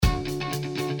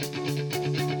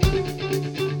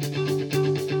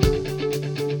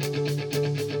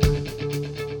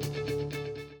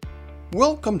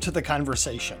Welcome to The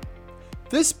Conversation.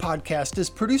 This podcast is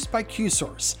produced by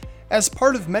QSource as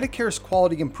part of Medicare's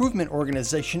Quality Improvement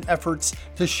Organization efforts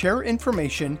to share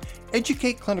information,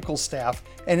 educate clinical staff,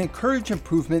 and encourage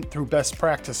improvement through best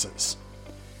practices.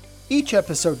 Each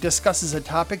episode discusses a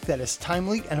topic that is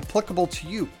timely and applicable to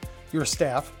you, your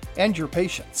staff, and your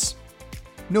patients.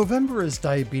 November is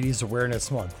Diabetes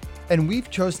Awareness Month, and we've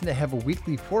chosen to have a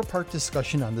weekly 4-part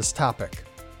discussion on this topic.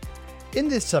 In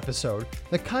this episode,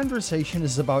 the conversation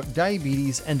is about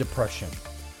diabetes and depression.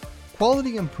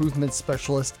 Quality Improvement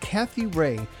Specialist Kathy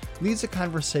Ray leads a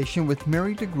conversation with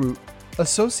Mary DeGroot,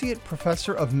 Associate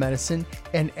Professor of Medicine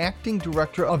and Acting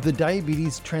Director of the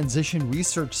Diabetes Transition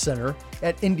Research Center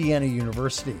at Indiana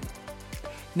University.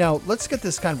 Now, let's get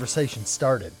this conversation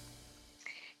started.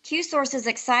 QSource is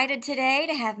excited today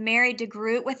to have Mary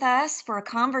DeGroot with us for a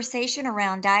conversation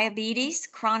around diabetes,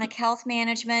 chronic health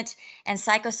management, and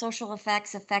psychosocial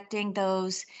effects affecting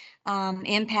those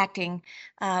impacting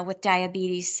with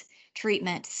diabetes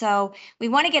treatment. So we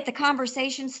want to get the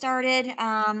conversation started.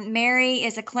 Mary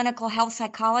is a clinical health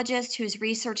psychologist whose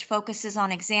research focuses on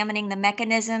examining the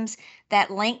mechanisms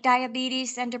that link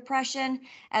diabetes and depression,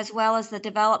 as well as the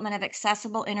development of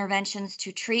accessible interventions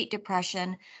to treat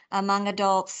depression among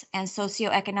adults and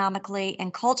socioeconomically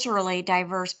and culturally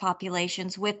diverse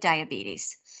populations with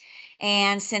diabetes.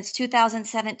 And since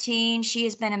 2017, she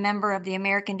has been a member of the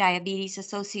American Diabetes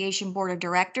Association Board of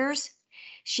Directors.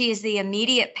 She is the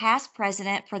immediate past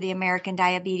president for the American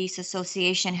Diabetes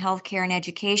Association Healthcare and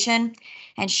Education,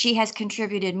 and she has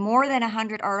contributed more than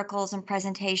 100 articles and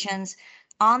presentations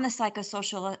on the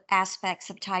psychosocial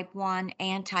aspects of type 1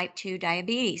 and type 2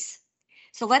 diabetes.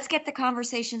 So let's get the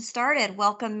conversation started.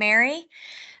 Welcome, Mary.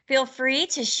 Feel free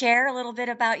to share a little bit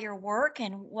about your work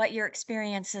and what your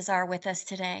experiences are with us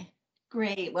today.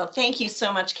 Great. Well, thank you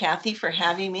so much, Kathy, for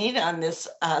having me on this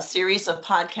series of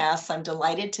podcasts. I'm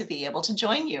delighted to be able to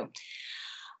join you.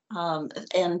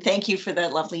 And thank you for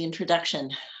that lovely introduction.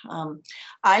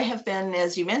 I have been,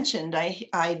 as you mentioned,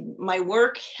 my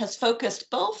work has focused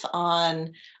both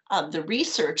on the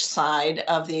research side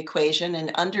of the equation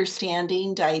and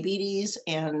understanding diabetes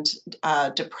and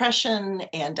depression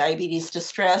and diabetes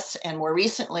distress, and more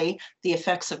recently, the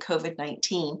effects of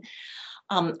COVID-19.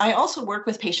 I also work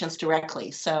with patients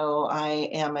directly. So I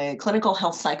am a clinical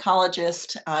health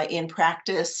psychologist in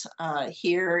practice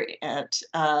here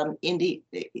on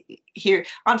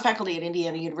faculty at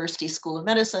Indiana University School of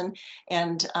Medicine,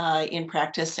 and in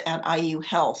practice at IU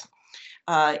Health,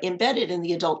 embedded in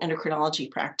the adult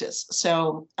endocrinology practice.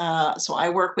 So I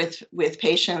work with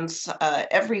patients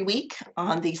every week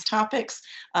on these topics,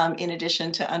 in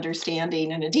addition to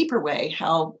understanding in a deeper way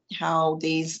how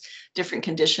these different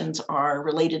conditions are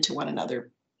related to one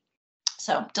another.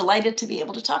 So delighted to be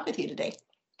able to talk with you today.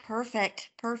 Perfect.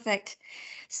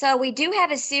 So we do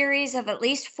have a series of at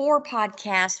least 4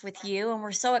 podcasts with you, and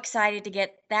we're so excited to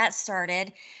get that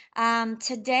started.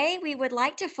 Today, we would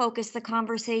like to focus the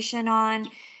conversation on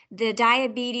the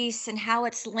diabetes and how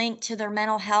it's linked to their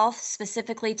mental health,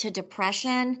 specifically to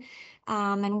depression,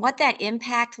 and what that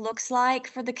impact looks like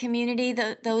for the community,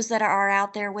 those that are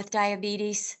out there with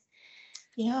diabetes.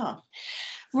 Yeah.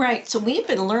 Right. So we've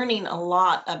been learning a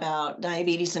lot about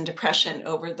diabetes and depression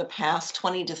over the past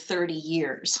 20 to 30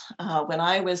 years. When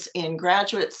I was in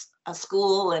graduate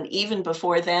school, and even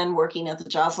before then, working at the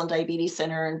Joslin Diabetes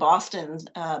Center in Boston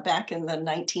back in the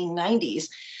 1990s,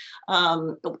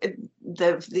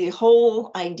 the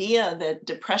whole idea that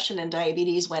depression and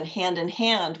diabetes went hand in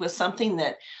hand was something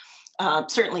that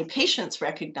certainly patients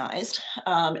recognized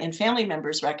and family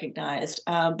members recognized,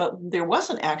 but there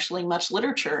wasn't actually much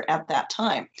literature at that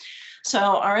time. So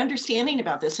our understanding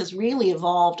about this has really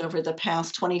evolved over the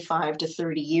past 25 to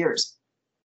 30 years.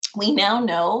 We now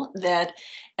know that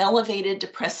elevated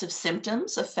depressive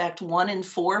symptoms affect 1 in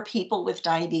 4 people with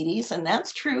diabetes, and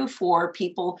that's true for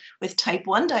people with type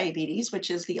 1 diabetes, which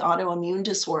is the autoimmune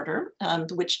disorder,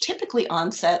 which typically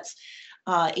onsets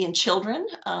in children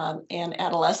and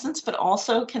adolescents, but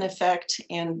also can affect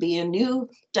and be a new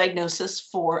diagnosis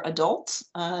for adults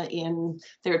in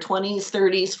their 20s,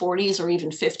 30s, 40s, or even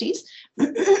 50s.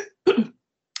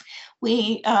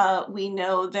 We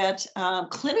know that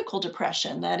clinical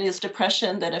depression, that is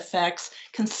depression that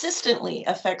consistently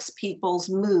affects people's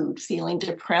mood, feeling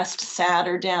depressed, sad,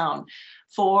 or down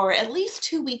for at least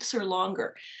 2 weeks or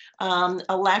longer,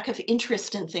 a lack of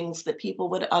interest in things that people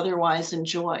would otherwise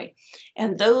enjoy.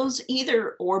 And those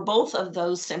either or both of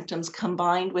those symptoms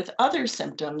combined with other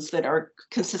symptoms that are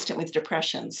consistent with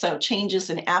depression. So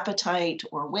changes in appetite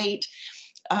or weight,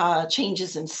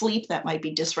 changes in sleep, that might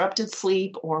be disrupted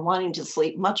sleep or wanting to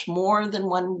sleep much more than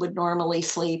one would normally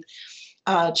sleep,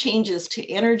 changes to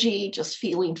energy, just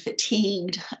feeling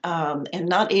fatigued, and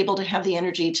not able to have the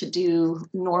energy to do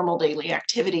normal daily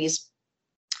activities,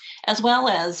 as well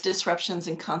as disruptions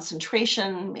in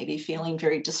concentration, maybe feeling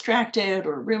very distracted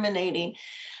or ruminating,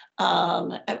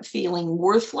 feeling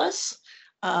worthless,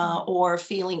 or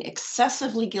feeling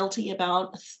excessively guilty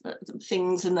about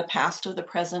things in the past or the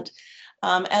present,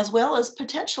 as well as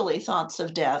potentially thoughts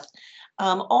of death.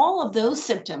 All of those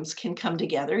symptoms can come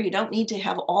together. You don't need to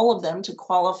have all of them to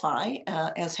qualify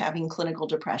as having clinical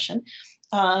depression.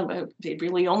 It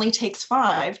really only takes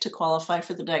 5 to qualify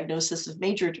for the diagnosis of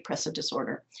major depressive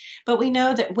disorder. But we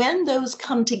know that when those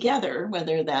come together,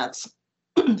 whether that's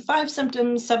 5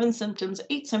 symptoms, 7 symptoms,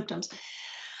 8 symptoms,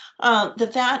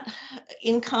 that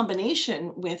in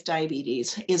combination with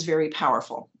diabetes is very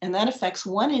powerful. And that affects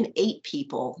 1 in 8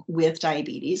 people with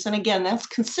diabetes. And again, that's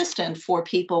consistent for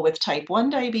people with type 1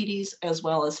 diabetes as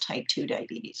well as type 2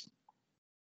 diabetes.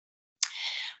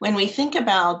 When we think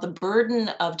about the burden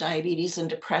of diabetes and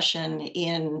depression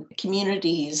in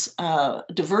communities,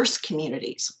 diverse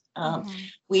communities,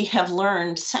 we have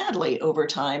learned, sadly, over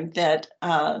time that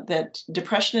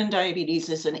depression and diabetes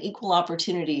is an equal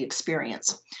opportunity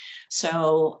experience.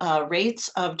 So rates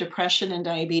of depression and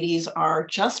diabetes are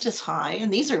just as high,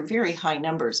 and these are very high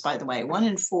numbers, by the way. 1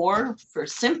 in 4 for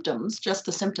symptoms, just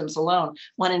the symptoms alone.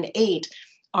 1 in 8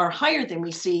 are higher than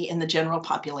we see in the general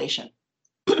population.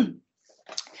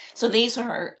 So these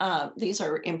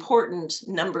are important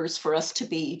numbers for us to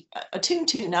be attuned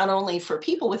to, not only for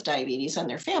people with diabetes and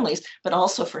their families, but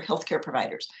also for healthcare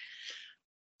providers.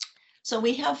 So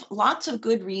we have lots of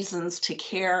good reasons to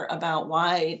care about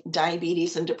why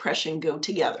diabetes and depression go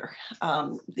together.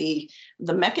 The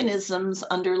mechanisms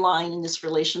underlying this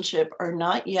relationship are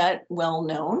not yet well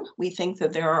known. We think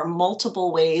that there are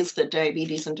multiple ways that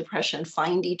diabetes and depression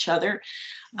find each other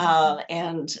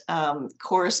and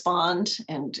correspond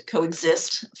and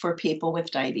coexist for people with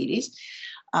diabetes.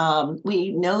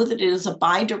 We know that it is a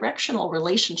bidirectional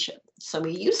relationship. So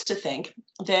we used to think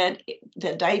that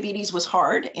diabetes was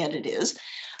hard, and it is,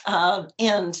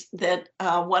 and that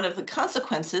one of the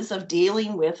consequences of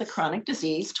dealing with a chronic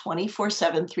disease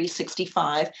 24/7,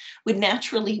 365 would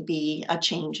naturally be a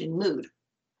change in mood.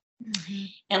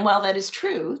 And while that is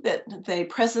true, that the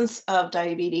presence of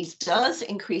diabetes does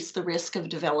increase the risk of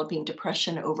developing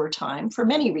depression over time for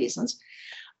many reasons,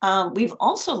 we've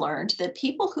also learned that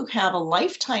people who have a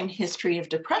lifetime history of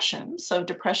depression, so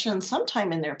depression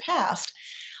sometime in their past,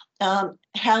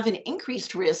 have an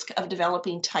increased risk of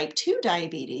developing type 2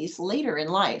 diabetes later in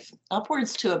life,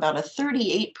 upwards to about a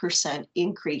 38%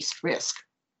 increased risk.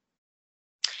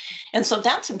 And so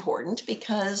that's important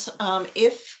because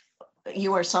if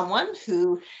you are someone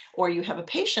who, or you have a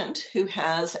patient who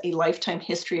has a lifetime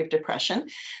history of depression,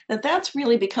 that's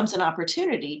really becomes an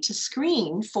opportunity to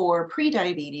screen for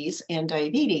prediabetes and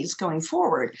diabetes going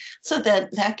forward so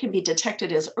that can be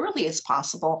detected as early as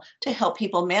possible to help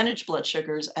people manage blood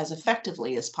sugars as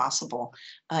effectively as possible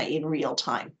in real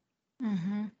time.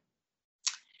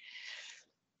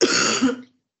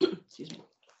 Excuse me.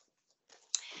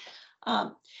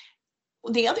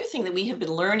 The other thing that we have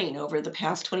been learning over the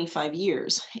past 25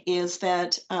 years is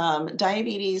that when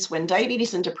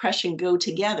diabetes and depression go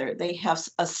together, they have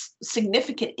a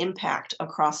significant impact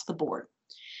across the board.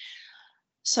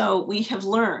 So we have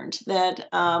learned that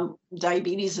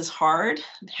diabetes is hard.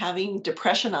 Having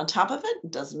depression on top of it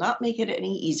does not make it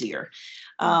any easier.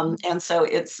 And so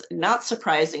it's not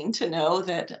surprising to know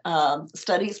that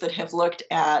studies that have looked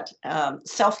at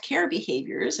self-care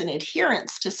behaviors and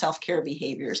adherence to self-care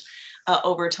behaviors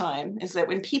over time is that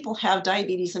when people have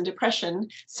diabetes and depression,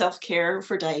 self-care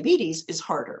for diabetes is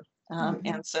harder.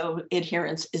 And so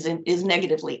adherence is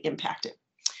negatively impacted.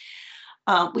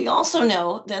 We also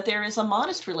know that there is a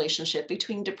modest relationship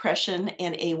between depression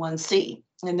and A1C,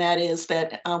 and that is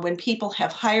that when people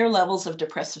have higher levels of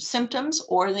depressive symptoms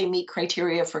or they meet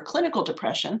criteria for clinical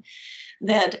depression,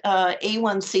 that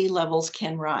A1C levels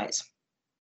can rise.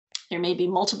 There may be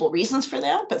multiple reasons for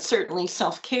that, but certainly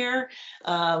self-care,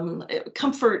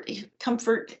 comfort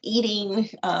eating,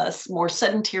 more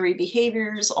sedentary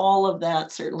behaviors, all of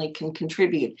that certainly can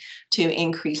contribute to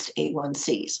increased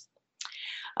A1Cs.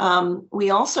 We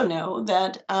also know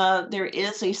that there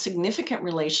is a significant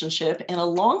relationship and a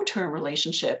long-term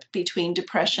relationship between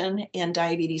depression and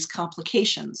diabetes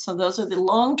complications. So those are the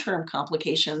long-term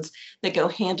complications that go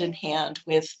hand in hand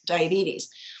with diabetes.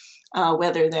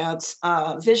 Whether that's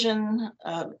vision,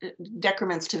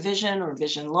 decrements to vision or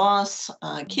vision loss,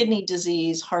 kidney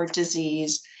disease, heart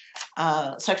disease,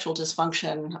 sexual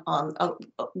dysfunction,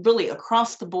 really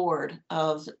across the board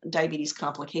of diabetes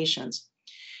complications.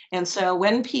 And so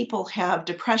when people have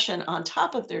depression on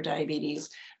top of their diabetes,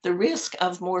 the risk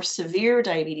of more severe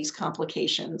diabetes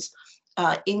complications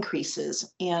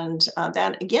increases. And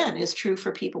that, again, is true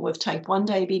for people with type 1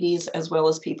 diabetes as well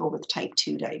as people with type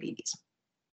 2 diabetes.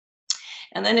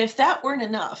 And then if that weren't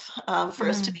enough for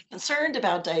us to be concerned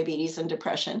about diabetes and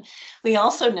depression, we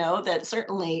also know that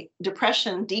certainly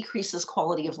depression decreases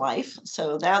quality of life.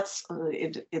 So that's,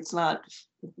 it's not,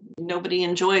 nobody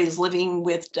enjoys living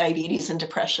with diabetes and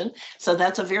depression. So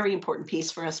that's a very important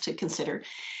piece for us to consider.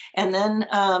 And then,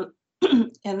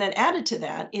 and then added to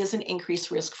that is an increased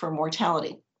risk for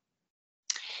mortality.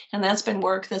 And that's been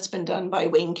work that's been done by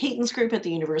Wayne Caton's group at the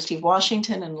University of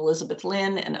Washington and Elizabeth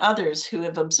Lynn and others who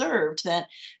have observed that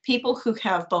people who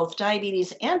have both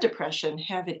diabetes and depression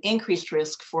have an increased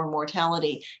risk for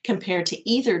mortality compared to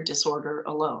either disorder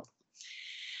alone.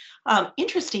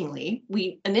 Interestingly,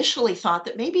 we initially thought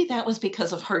that maybe that was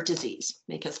because of heart disease,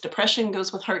 because depression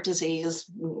goes with heart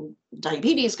disease,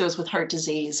 diabetes goes with heart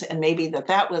disease, and maybe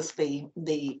that was the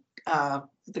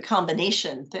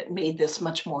combination that made this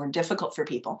much more difficult for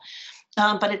people.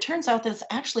 But it turns out that's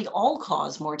actually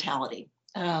all-cause mortality.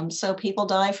 So people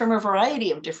die from a variety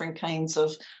of different kinds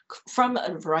of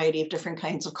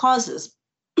causes.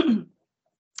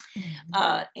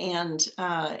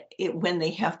 When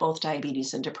they have both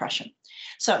diabetes and depression.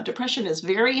 So depression is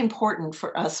very important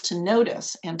for us to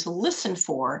notice and to listen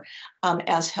for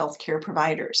as healthcare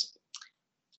providers.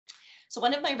 So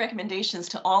one of my recommendations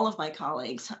to all of my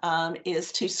colleagues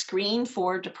is to screen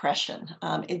for depression.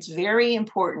 It's very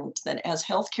important that as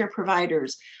healthcare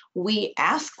providers, we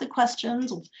ask the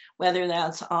questions, whether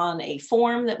that's on a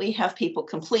form that we have people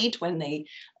complete when they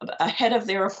ahead of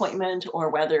their appointment, or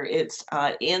whether it's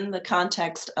in the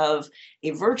context of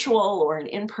a virtual or an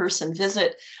in-person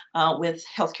visit with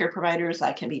healthcare providers.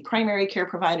 That can be primary care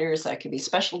providers, that can be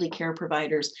specialty care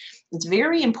providers. It's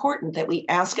very important that we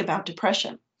ask about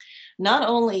depression. Not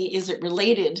only is it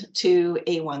related to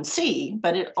A1C,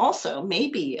 but it also may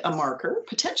be a marker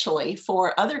potentially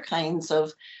for other kinds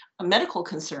of medical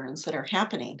concerns that are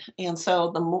happening. And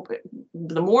so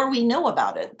the more we know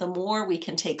about it, the more we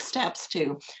can take steps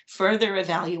to further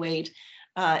evaluate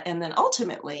and then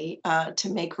ultimately to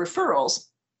make referrals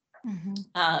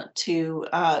to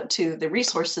the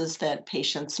resources that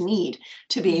patients need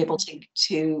to be able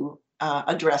to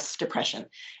address depression.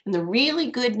 And the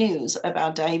really good news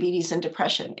about diabetes and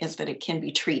depression is that it can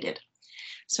be treated.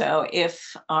 So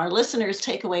if our listeners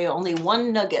take away only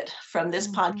one nugget from this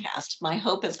podcast, my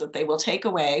hope is that they will take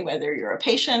away, whether you're a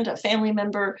patient, a family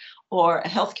member, or a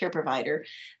healthcare provider,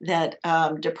 that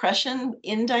depression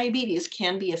in diabetes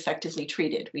can be effectively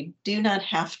treated. We do not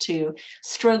have to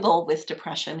struggle with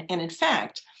depression. And in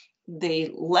fact,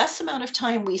 the less amount of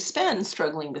time we spend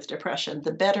struggling with depression,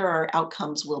 the better our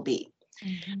outcomes will be.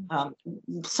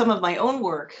 Some of my own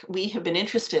work, we have been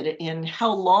interested in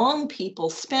how long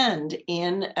people spend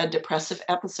in a depressive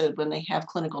episode when they have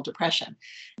clinical depression.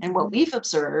 And what we've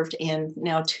observed in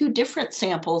now 2 different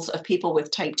samples of people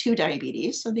with type 2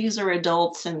 diabetes, so these are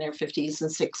adults in their 50s and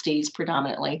 60s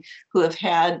predominantly, who have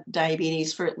had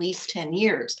diabetes for at least 10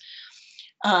 years,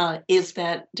 is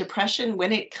that depression,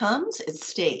 when it comes, it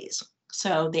stays.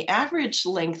 So the average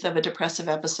length of a depressive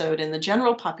episode in the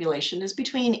general population is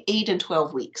between 8 and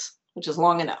 12 weeks, which is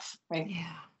long enough, right?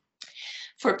 Yeah.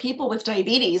 For people with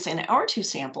diabetes, in our 2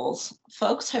 samples,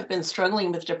 folks have been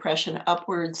struggling with depression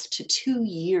upwards to 2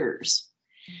 years.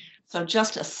 So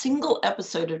just a single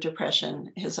episode of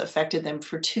depression has affected them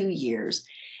for 2 years.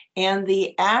 And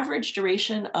the average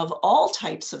duration of all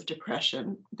types of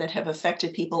depression that have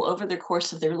affected people over the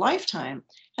course of their lifetime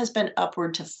has been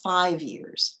upward to 5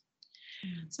 years.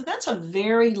 So that's a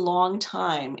very long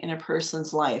time in a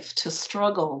person's life to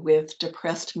struggle with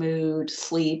depressed mood,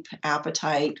 sleep,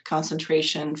 appetite,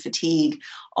 concentration, fatigue,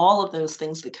 all of those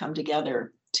things that come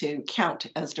together to count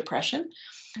as depression.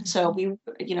 So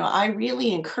I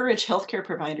really encourage healthcare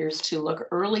providers to look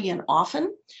early and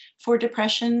often for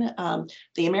depression.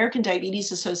 The American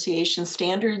Diabetes Association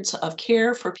Standards of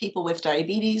Care for People with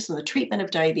Diabetes and the Treatment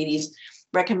of Diabetes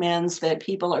recommends that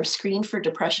people are screened for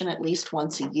depression at least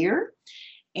once a year.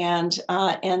 And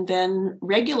then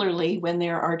regularly when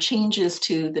there are changes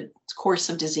to the course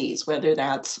of disease, whether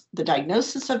that's the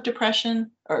diagnosis of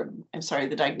depression,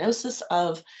 the diagnosis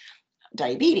of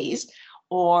diabetes,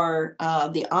 or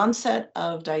the onset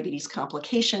of diabetes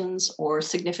complications or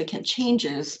significant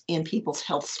changes in people's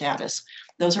health status.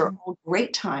 Those are all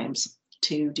great times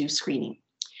to do screening.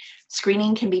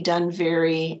 Screening can be done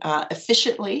very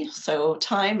efficiently. So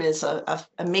time is a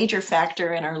major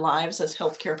factor in our lives as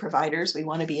healthcare providers. We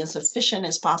want to be as efficient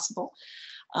as possible.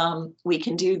 We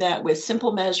can do that with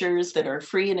simple measures that are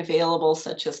free and available,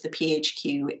 such as the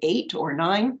PHQ 8 or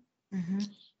 9,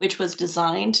 which was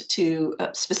designed to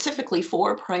specifically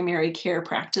for primary care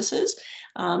practices,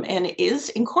 and is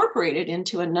incorporated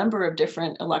into a number of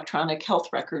different electronic health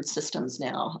record systems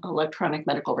now, electronic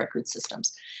medical record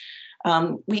systems.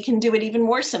 We can do it even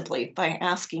more simply by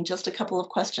asking just a couple of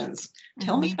questions.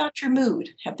 Tell me about your mood.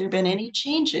 Have there been any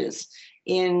changes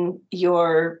in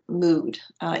your mood,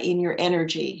 in your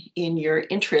energy, in your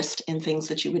interest in things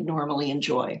that you would normally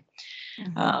enjoy?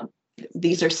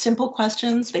 These are simple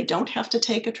questions. They don't have to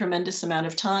take a tremendous amount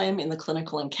of time in the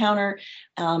clinical encounter,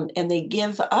 and they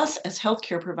give us as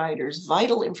healthcare providers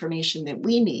vital information that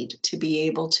we need to be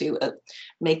able to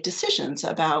make decisions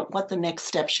about what the next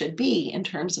step should be in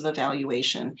terms of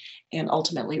evaluation and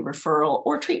ultimately referral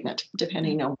or treatment,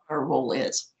 depending on what our role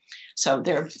is. So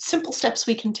there are simple steps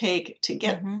we can take to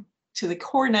get to the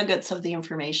core nuggets of the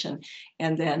information,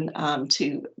 and then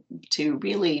to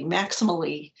really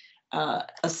maximally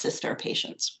assist our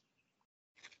patients.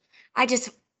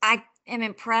 I am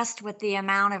impressed with the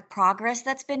amount of progress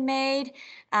that's been made.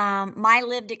 My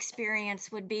lived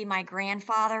experience would be my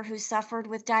grandfather who suffered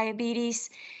with diabetes,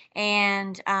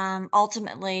 and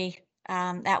ultimately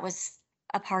that was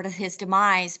a part of his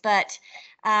demise. But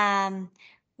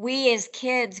we as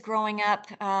kids growing up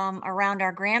around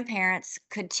our grandparents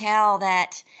could tell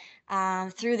that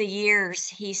through the years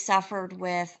he suffered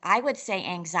with, I would say,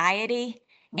 anxiety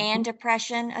and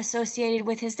depression associated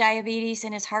with his diabetes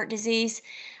and his heart disease.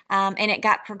 And it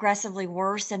got progressively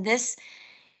worse. And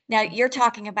now you're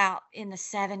talking about in the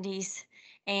 70s,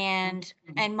 and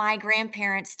my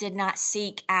grandparents did not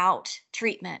seek out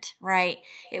treatment, right?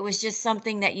 It was just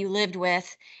something that you lived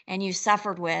with and you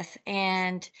suffered with.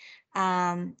 And,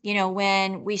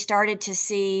 when we started to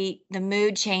see the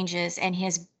mood changes and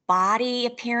his body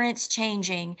appearance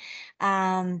changing,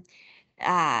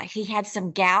 he had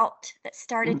some gout that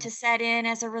started to set in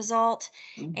as a result.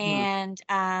 And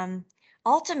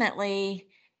ultimately,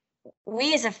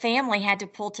 we as a family had to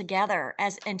pull together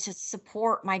and to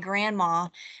support my grandma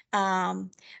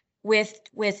with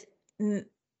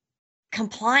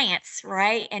compliance,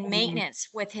 right, and maintenance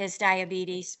with his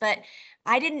diabetes. But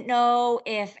I didn't know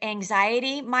if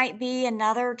anxiety might be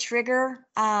another trigger.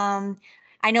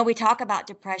 I know we talk about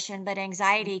depression, but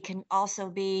anxiety can also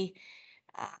be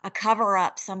a cover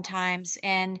up sometimes,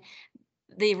 and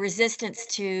the resistance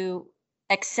to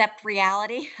accept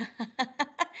reality.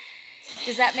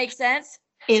 Does that make sense?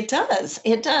 It does.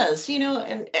 It does.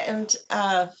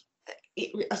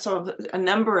 So a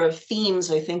number of themes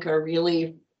I think are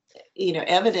really,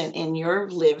 evident in your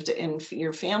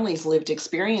family's lived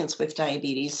experience with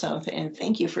diabetes. So, and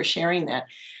thank you for sharing that.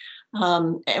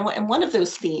 And one of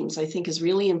those themes I think is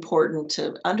really important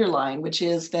to underline, which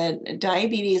is that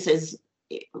diabetes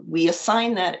we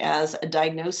assign that as a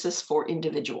diagnosis for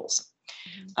individuals.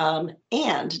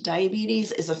 And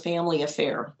diabetes is a family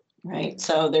affair, right?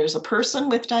 So there's a person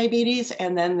with diabetes,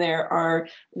 and then there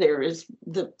is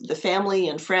the family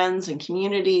and friends and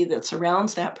community that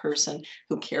surrounds that person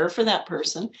who care for that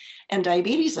person. And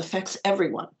diabetes affects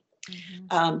everyone.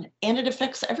 And it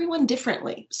affects everyone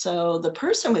differently. So the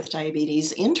person with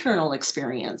diabetes' internal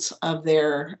experience of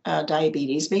their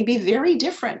diabetes may be very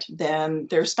different than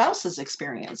their spouse's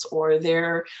experience, or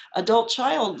their adult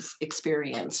child's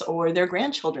experience, or their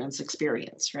grandchildren's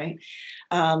experience, right?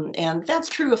 And that's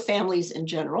true of families in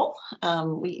general.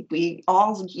 We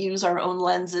all use our own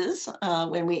lenses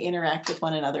when we interact with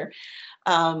one another.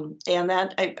 And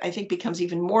that I think becomes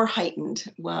even more heightened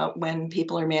when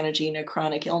people are managing a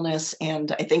chronic illness,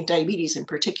 and I think diabetes in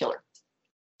particular.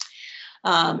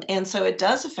 And so it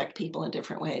does affect people in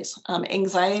different ways.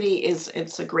 Anxiety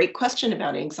it's a great question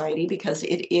about anxiety, because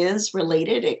it is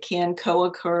related. It can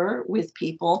co-occur with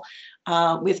people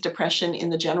with depression in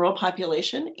the general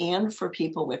population and for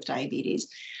people with diabetes.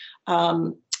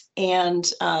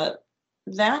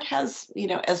 That has,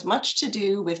 as much to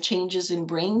do with changes in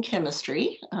brain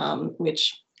chemistry,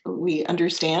 which we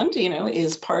understand,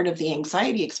 is part of the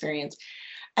anxiety experience,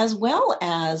 as well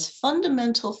as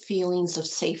fundamental feelings of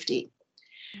safety.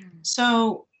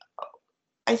 So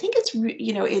I think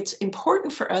it's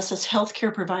important for us as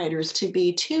healthcare providers to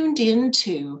be tuned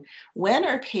into when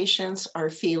our patients are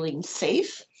feeling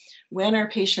safe, when our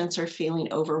patients are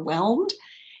feeling overwhelmed,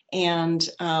 and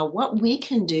what we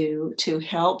can do to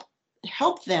help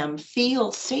them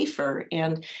feel safer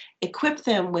and equip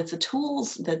them with the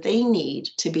tools that they need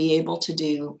to be able to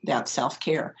do that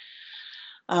self-care.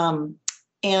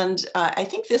 And I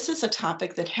think this is a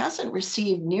topic that hasn't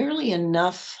received nearly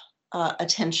enough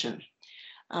attention.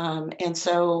 And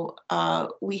so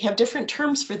we have different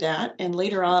terms for that. And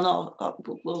later on,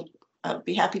 we'll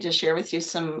be happy to share with you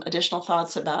some additional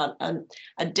thoughts about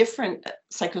a different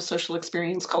psychosocial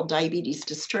experience called diabetes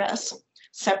distress,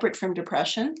 separate from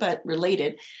depression, but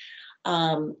related,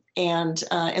 and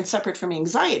separate from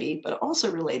anxiety, but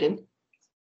also related.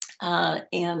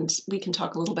 And we can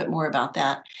talk a little bit more about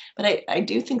that. But I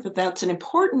do think that that's an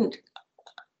important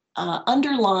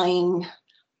underlying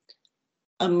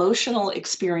emotional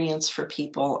experience for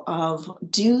people of,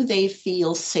 do they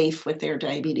feel safe with their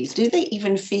diabetes? Do they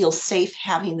even feel safe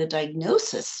having the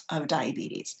diagnosis of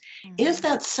diabetes? Mm-hmm. Is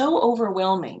that so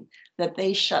overwhelming that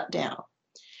they shut down?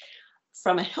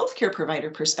 From a healthcare provider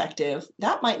perspective,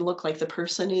 that might look like the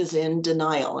person is in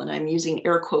denial. And I'm using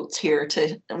air quotes here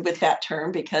with that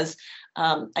term because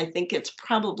I think it's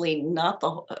probably not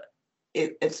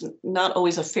it's not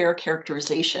always a fair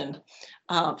characterization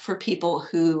for people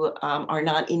who are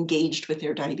not engaged with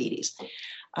their diabetes.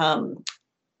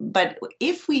 But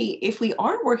if we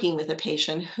are working with a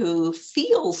patient who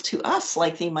feels to us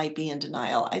like they might be in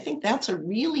denial, I think that's a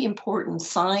really important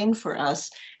sign for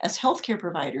us as healthcare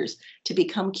providers to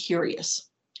become curious.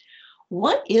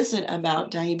 What is it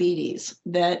about diabetes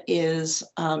that is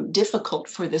difficult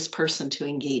for this person to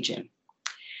engage in?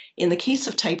 In the case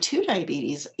of type 2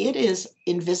 diabetes, it is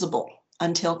invisible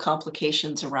until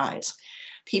complications arise.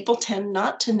 People tend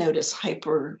not to notice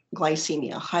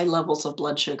hyperglycemia, high levels of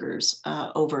blood sugars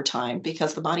over time,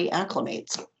 because the body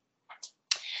acclimates.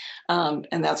 And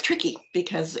that's tricky,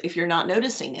 because if you're not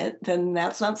noticing it, then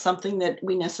that's not something that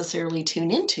we necessarily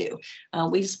tune into.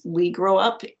 We grow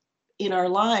up in our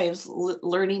lives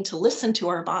learning to listen to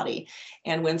our body.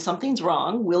 And when something's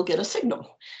wrong, we'll get a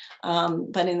signal.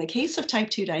 But in the case of type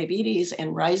 2 diabetes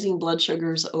and rising blood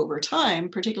sugars over time,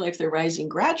 particularly if they're rising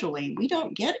gradually, we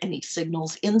don't get any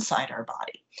signals inside our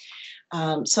body.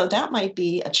 So that might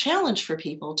be a challenge for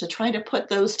people to try to put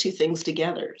those two things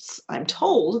together. I'm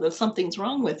told that something's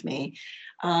wrong with me,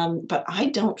 but I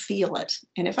don't feel it.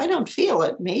 And if I don't feel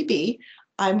it, maybe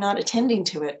I'm not attending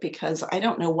to it because I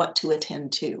don't know what to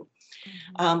attend to.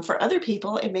 For other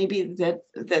people, it may be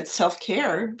that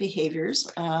self-care behaviors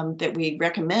that we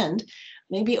recommend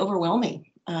may be overwhelming.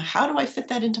 How do I fit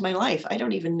that into my life? I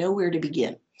don't even know where to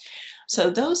begin. So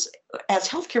those, as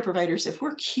healthcare providers, if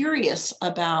we're curious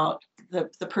about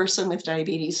the person with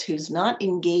diabetes who's not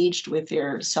engaged with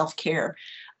their self-care,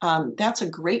 that's a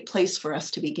great place for us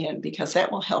to begin, because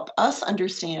that will help us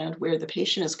understand where the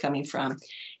patient is coming from,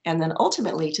 and then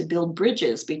ultimately to build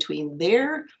bridges between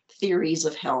their theories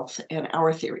of health and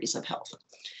our theories of health.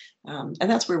 And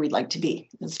that's where we'd like to be,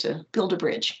 is to build a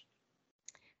bridge.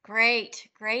 Great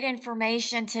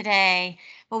information today.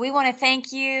 Well, we want to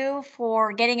thank you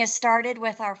for getting us started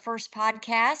with our first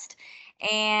podcast.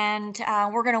 And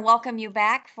we're going to welcome you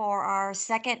back for our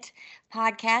second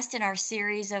podcast in our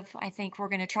series of, I think we're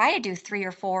going to try to do 3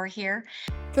 or 4 here.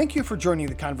 Thank you for joining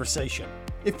the conversation.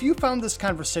 If you found this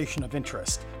conversation of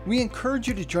interest, we encourage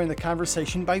you to join the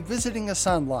conversation by visiting us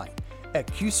online at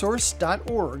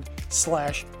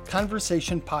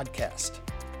qsource.org/conversationpodcast.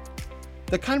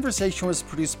 The conversation was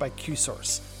produced by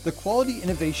QSource, the Quality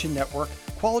Innovation Network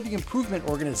quality improvement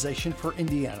organization for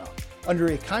Indiana, under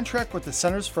a contract with the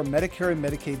Centers for Medicare and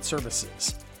Medicaid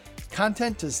Services.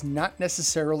 Content does not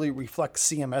necessarily reflect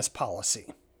CMS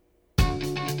policy.